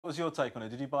was your take on it?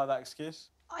 Did you buy that excuse?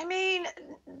 I mean,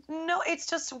 no, it's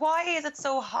just, why is it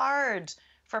so hard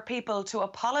for people to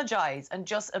apologise and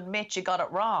just admit you got it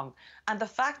wrong? And the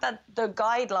fact that the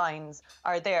guidelines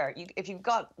are there, if you've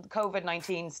got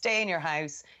COVID-19, stay in your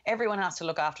house, everyone has to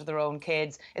look after their own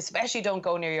kids, especially don't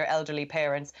go near your elderly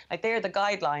parents. Like, they're the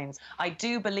guidelines. I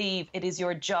do believe it is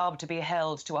your job to be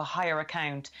held to a higher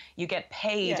account. You get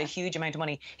paid a huge amount of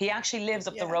money. He actually lives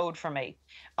up the road from me.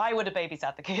 I would have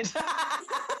babysat the kid.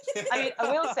 I mean, I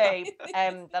will say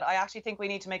that I actually think we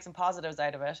need to make some positives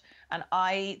out of it. And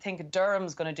I think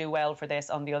Durham's going to do well for this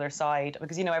on the other side,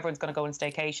 because, you know, everyone's going to go on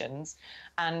staycations.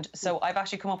 And so I've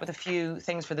actually come up with a few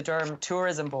things for the Durham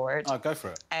Tourism Board. Oh, go for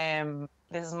it.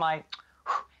 This is my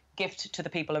gift to the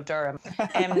people of Durham.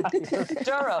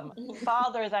 Durham,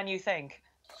 farther than you think.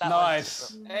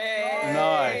 Nice. Hey.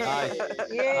 Nice.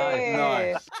 Yeah.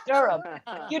 Nice. Durham,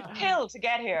 you'd kill to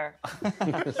get here.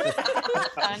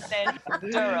 And then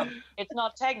Durham, it's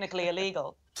not technically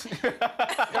illegal.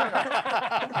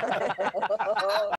 Durham,